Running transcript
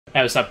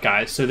Hey, what's up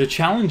guys? So the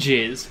challenge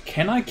is,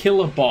 can I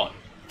kill a bot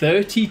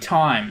 30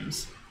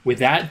 times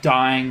without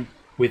dying,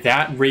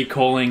 without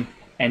recalling,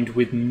 and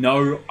with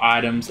no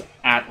items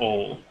at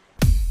all?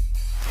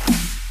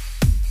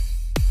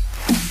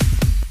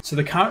 So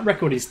the current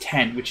record is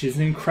 10, which is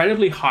an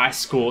incredibly high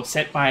score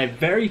set by a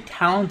very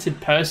talented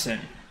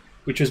person,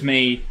 which was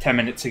me 10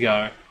 minutes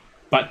ago.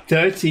 But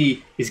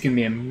 30 is going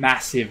to be a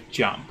massive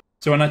jump.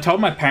 So when I told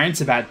my parents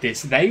about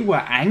this, they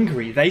were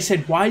angry. They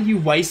said, why are you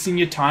wasting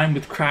your time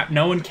with crap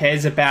no one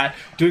cares about,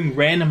 doing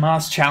random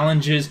ass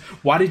challenges?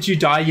 Why did you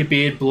dye your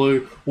beard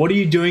blue? What are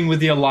you doing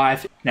with your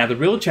life? Now the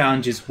real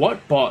challenge is,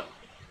 what bot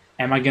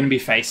am I going to be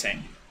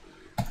facing?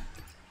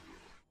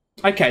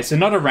 Okay, so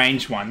not a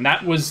ranged one.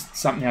 That was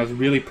something I was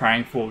really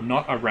praying for,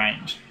 not a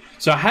ranged.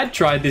 So I had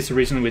tried this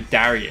originally with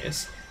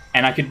Darius,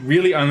 and I could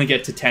really only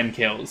get to 10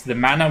 kills. The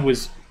mana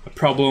was a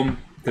problem,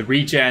 the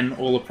regen,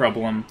 all a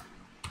problem.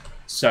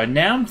 So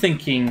now I'm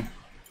thinking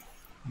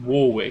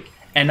Warwick,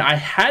 and I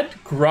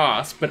had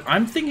Grass, but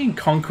I'm thinking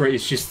Conqueror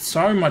is just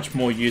so much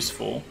more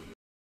useful.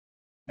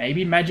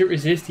 Maybe Magic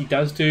Resist, he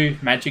does do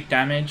magic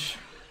damage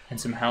and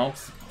some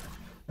health.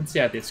 Let's see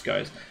how this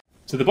goes.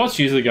 So the bots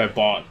usually go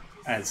bot,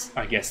 as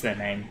I guess their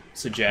name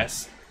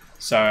suggests.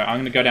 So I'm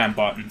going to go down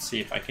bot and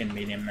see if I can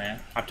meet him there.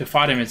 I have to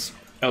fight him as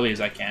early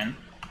as I can.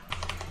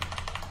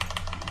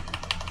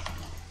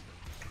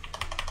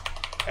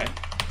 Okay.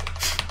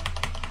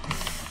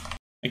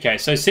 Okay,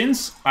 so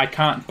since I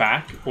can't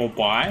back or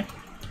buy,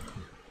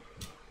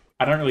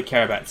 I don't really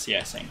care about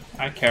CSing.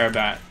 I care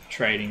about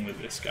trading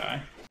with this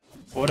guy.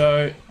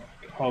 Auto,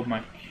 hold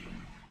my...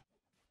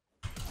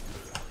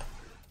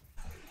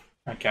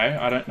 Okay,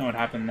 I don't know what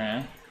happened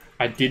there.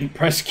 I didn't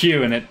press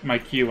Q and my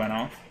Q went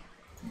off.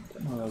 I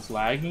don't know if I was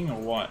lagging or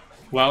what.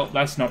 Well,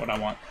 that's not what I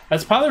want.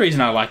 That's part of the reason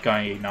I like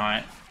going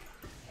Ignite.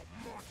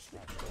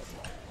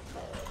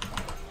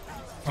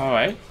 Oh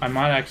wait, I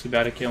might actually be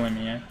able to kill him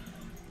here.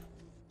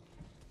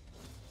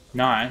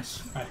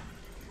 Nice.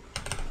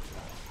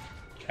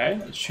 Okay,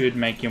 that should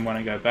make him want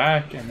to go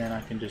back, and then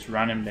I can just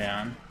run him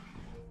down.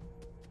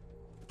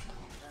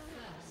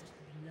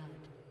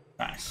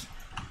 Nice.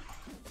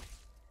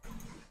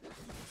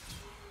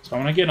 So I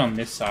want to get on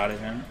this side of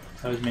him.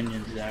 Those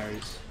minions there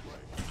is...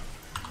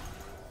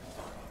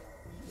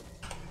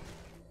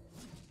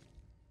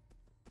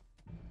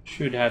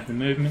 Should have the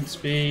movement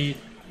speed.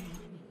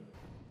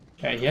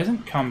 Okay, he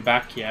hasn't come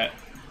back yet.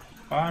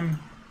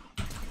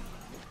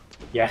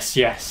 Yes,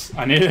 yes.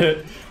 I need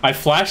to... I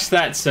flashed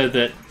that so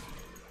that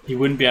he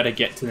wouldn't be able to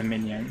get to the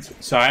minions.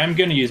 So I am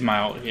going to use my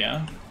ult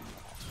here.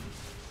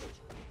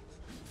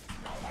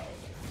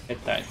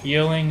 Get that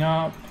healing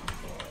up.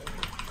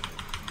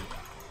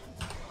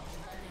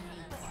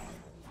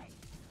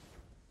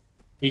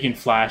 He can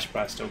flash, but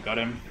I still got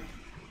him.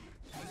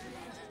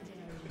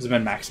 Because I've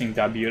been maxing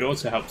W, it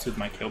also helps with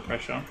my kill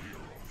pressure.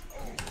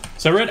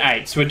 So we're at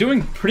 8, so we're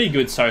doing pretty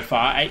good so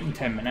far, 8 and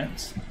 10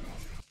 minutes.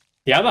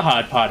 The other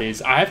hard part is,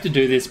 I have to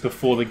do this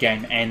before the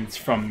game ends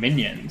from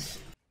minions.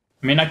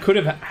 I mean, I could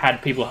have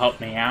had people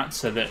help me out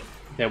so that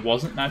there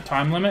wasn't that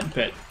time limit,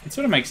 but it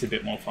sort of makes it a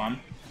bit more fun.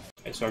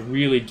 Okay, so I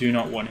really do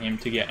not want him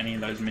to get any of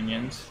those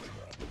minions.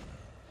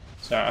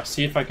 So I'll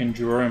see if I can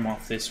draw him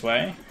off this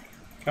way.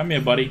 Come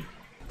here, buddy.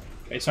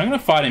 Okay, so I'm going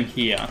to fight him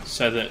here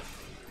so that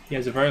he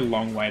has a very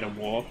long way to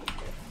walk.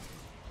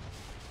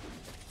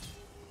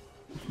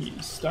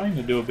 He's starting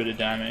to do a bit of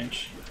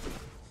damage.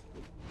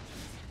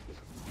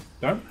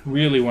 Don't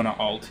really want to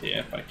ult here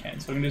if I can,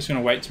 so I'm just going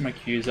to wait till my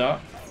Q's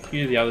up,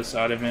 Q to the other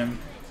side of him.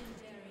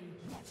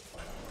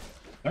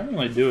 Don't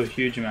really do a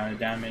huge amount of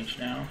damage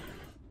now.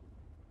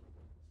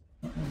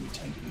 Not really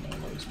taking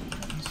all those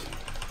minions.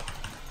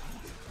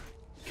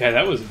 Okay,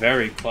 that was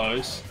very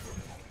close.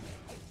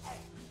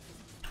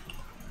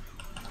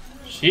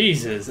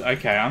 Jesus,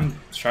 okay, I'm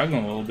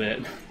struggling a little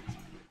bit.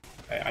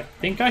 Okay, I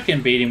think I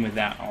can beat him with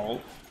that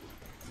ult.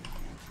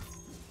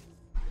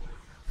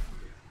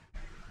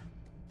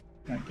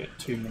 Don't get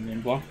 2 minion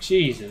block.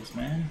 Jesus,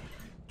 man.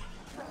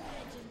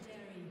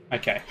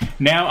 Okay,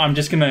 now I'm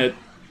just gonna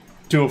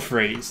do a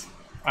freeze.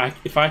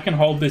 If I can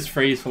hold this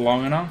freeze for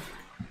long enough,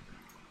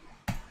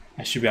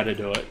 I should be able to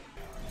do it.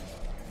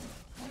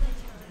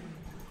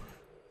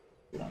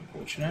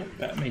 Unfortunate.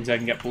 That means I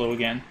can get blue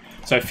again.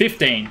 So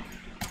 15.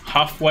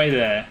 Halfway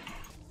there.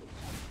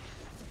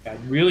 I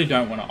really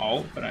don't want to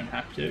ult, but I don't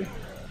have to.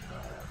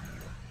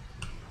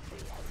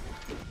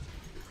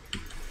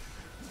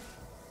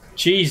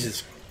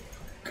 Jesus.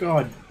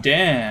 God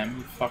damn.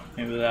 You fucked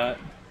me with that.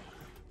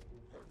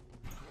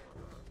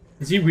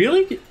 Is he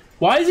really?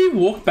 Why does he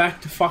walk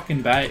back to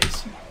fucking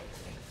base?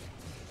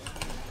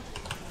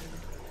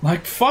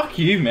 Like, fuck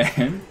you,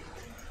 man.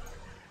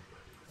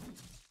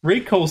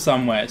 Recall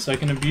somewhere so I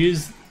can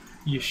abuse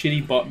your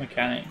shitty bot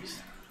mechanics.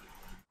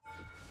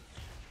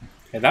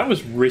 Yeah, that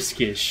was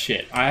risky as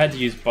shit. I had to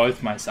use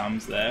both my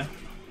sums there.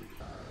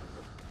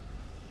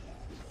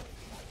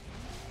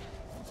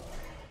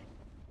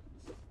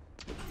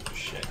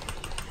 Shit.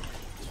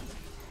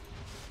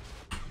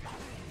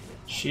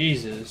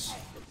 Jesus.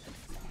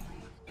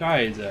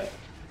 Guy is a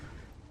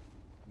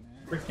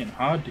freaking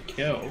hard to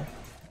kill.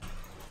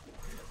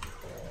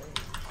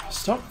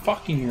 Stop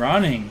fucking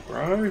running,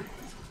 bro.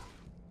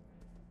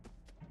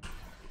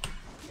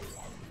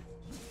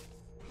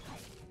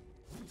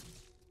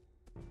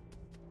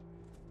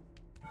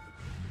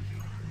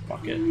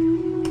 Fuck it.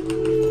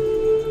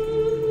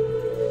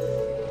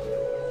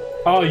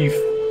 Oh, you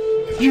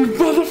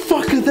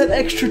motherfucker, that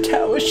extra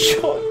tower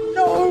shot.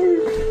 No.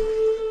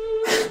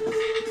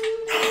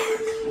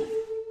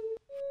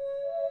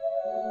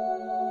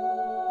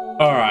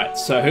 Alright,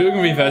 so who are we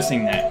going to be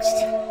versing next?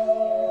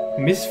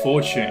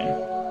 Misfortune.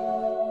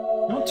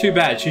 Not too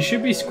bad. She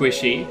should be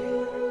squishy.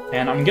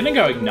 And I'm going to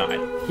go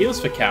Ignite. Heals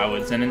for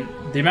cowards. And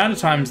the amount of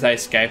times they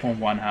escape on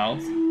 1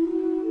 health.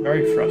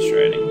 Very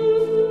frustrating.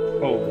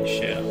 Holy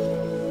shit.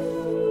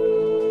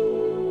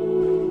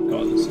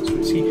 God, this is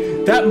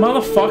risky. That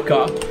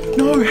motherfucker!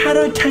 No, how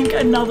do I tank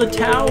another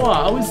tower?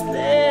 I was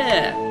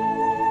there!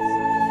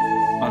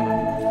 Oh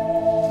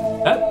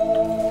no. That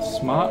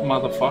smart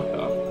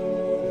motherfucker.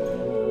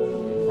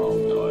 Oh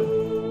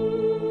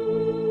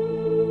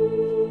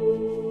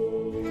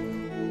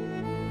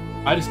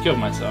god. I just killed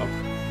myself.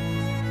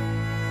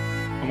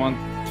 I'm on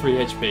 3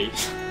 HP.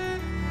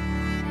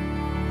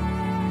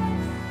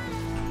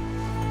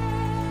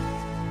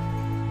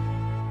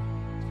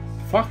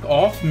 Fuck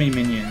off, me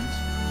minions.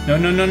 No,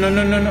 no, no, no,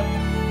 no, no, no.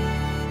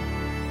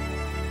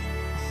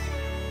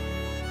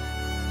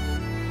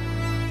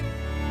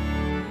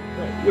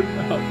 That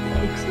wouldn't help,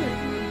 Loxy.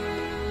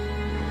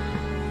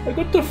 I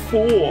got to 4.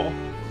 I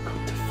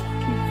got to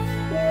fucking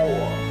 4.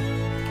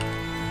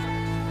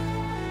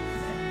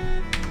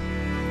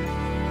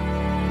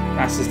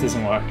 Nah, this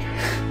doesn't work.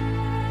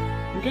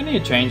 I'm going to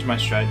change my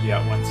strategy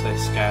up once they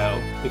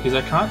scale, because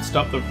I can't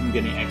stop them from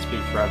getting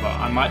XP forever.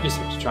 I might just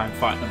have to try and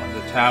fight them on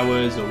the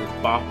towers, or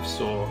with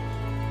buffs, or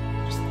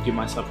just give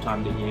myself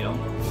time to heal.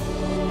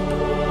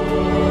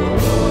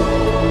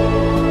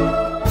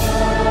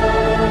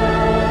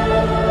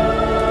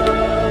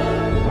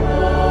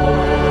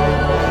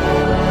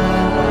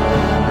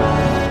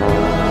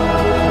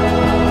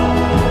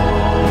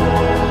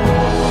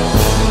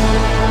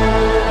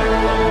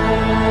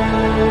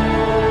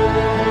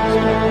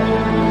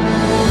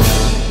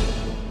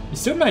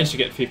 Still managed to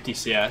get 50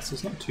 CS,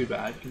 it's not too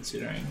bad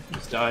considering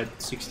he's died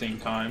 16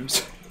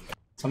 times.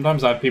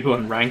 Sometimes I have people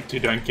in ranked who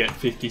don't get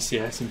 50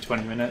 CS in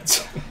 20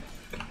 minutes.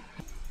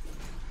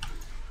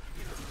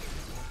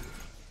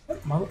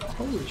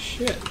 Holy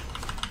shit.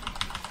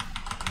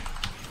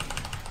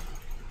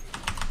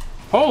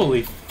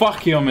 Holy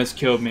fuck, he almost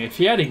killed me. If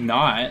he had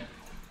Ignite,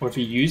 or if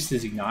he used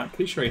his Ignite,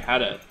 pretty sure he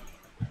had it.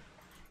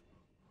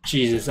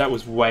 Jesus, that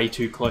was way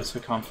too close for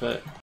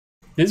comfort.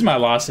 This is my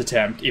last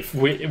attempt. If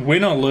we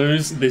win or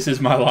lose, this is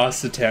my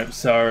last attempt,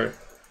 so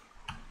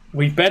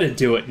we better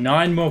do it.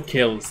 9 more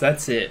kills,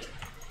 that's it.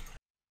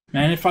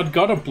 Man, if I'd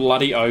got a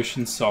bloody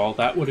Ocean Soul,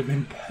 that would have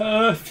been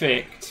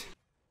perfect.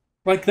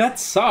 Like, that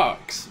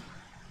sucks.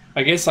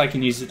 I guess I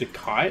can use it to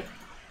kite.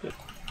 But...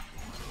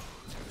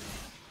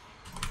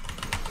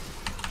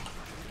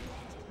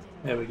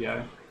 there we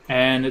go.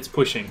 And it's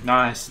pushing.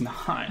 Nice,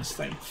 nice.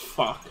 Thank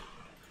fuck.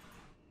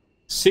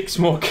 6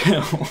 more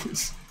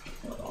kills.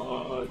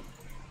 Oh.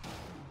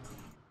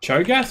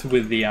 Cho'Gath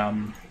with the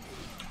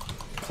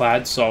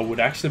Clad Soul would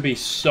actually be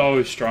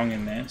so strong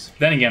in this.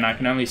 Then again, I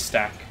can only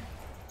stack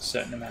a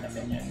certain amount of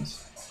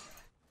minions.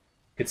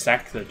 Could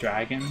stack the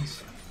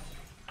dragons.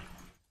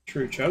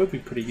 True, Cho would be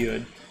pretty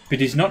good, but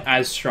he's not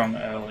as strong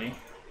early.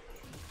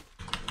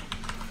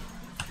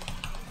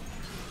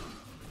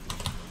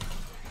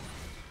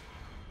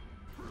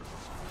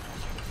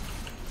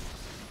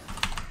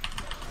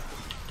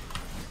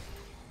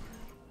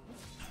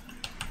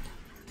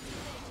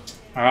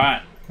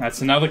 Alright,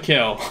 that's another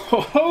kill.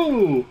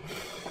 Oh,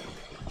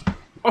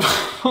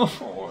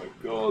 oh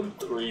my god,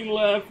 3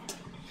 left.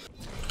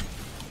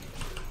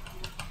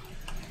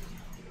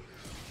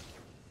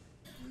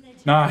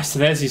 Nice, so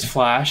there's his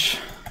flash.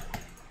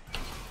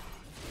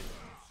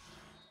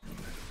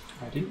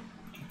 I didn't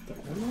get the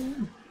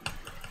orb.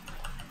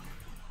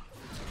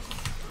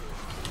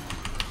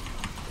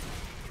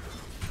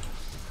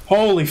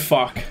 Holy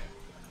fuck.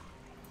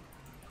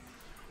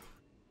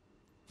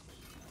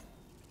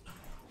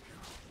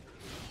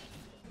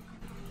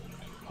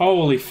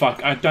 Holy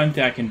fuck, I don't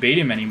think I can beat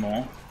him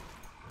anymore.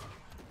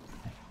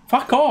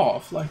 Fuck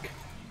off, like...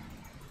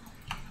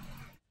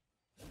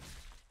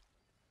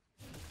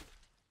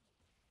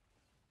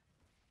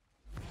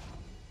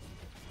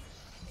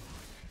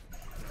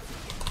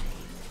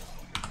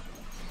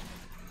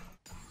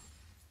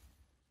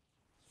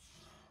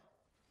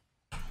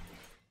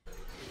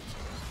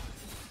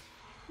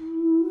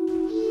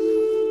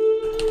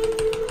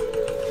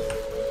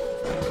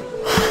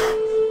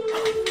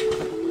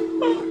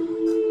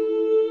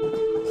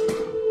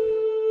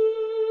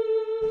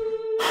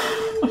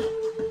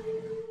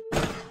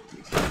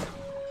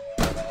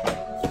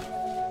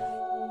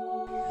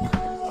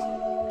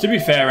 To be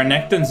fair,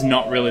 Renekton's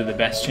not really the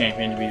best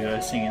champion to be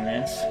versing in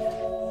this.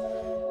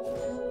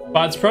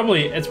 But it's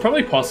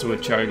probably possible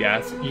with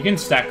Cho'Gath. You can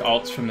stack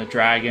ults from the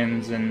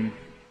dragons and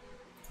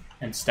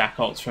and stack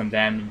ults from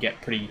them and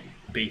get pretty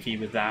beefy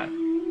with that.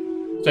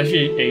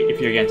 Especially if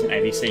you're against an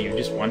ADC, you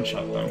just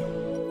one-shot them.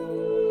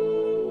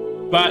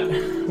 But,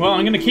 well,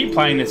 I'm going to keep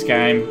playing this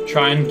game,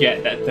 try and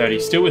get that 30,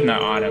 still with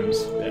no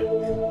items. But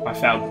I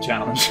failed the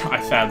challenge.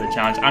 I failed the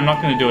challenge. I'm not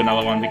going to do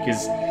another one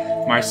because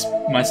my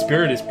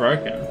spirit is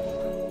broken.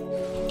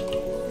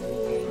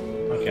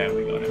 Okay,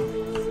 we got him.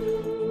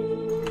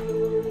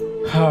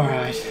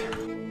 Alright.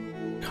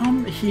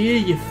 Come here,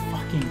 you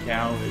fucking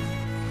coward.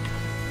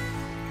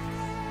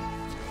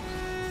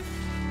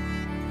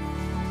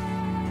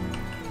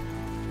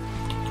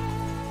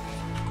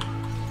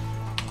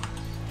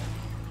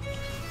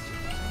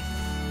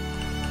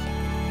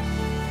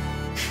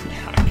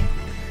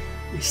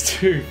 He's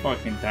too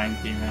fucking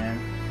tanky, man.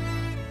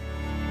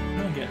 I'm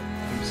gonna get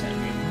 10%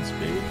 movement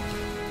speed.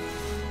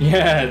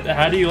 Yeah,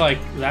 how do you like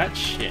that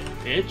shit,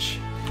 bitch?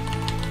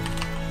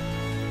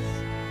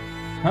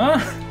 Huh?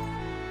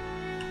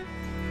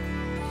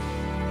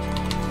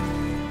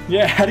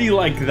 Yeah, how do you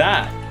like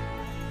that?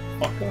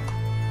 Fucker.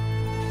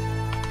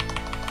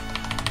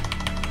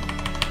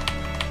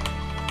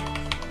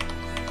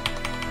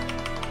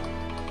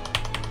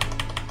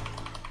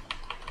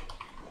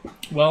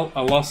 Well,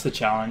 I lost the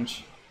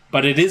challenge.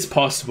 But it is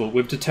possible.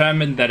 We've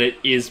determined that it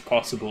is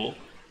possible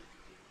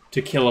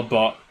to kill a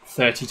bot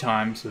 30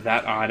 times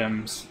without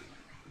items,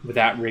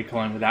 without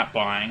recalling, without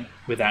buying,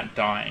 without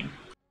dying.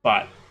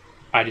 But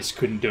I just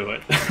couldn't do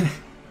it.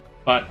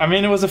 But, I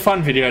mean, it was a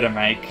fun video to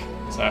make,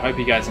 so I hope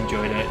you guys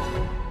enjoyed it.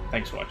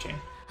 Thanks for watching.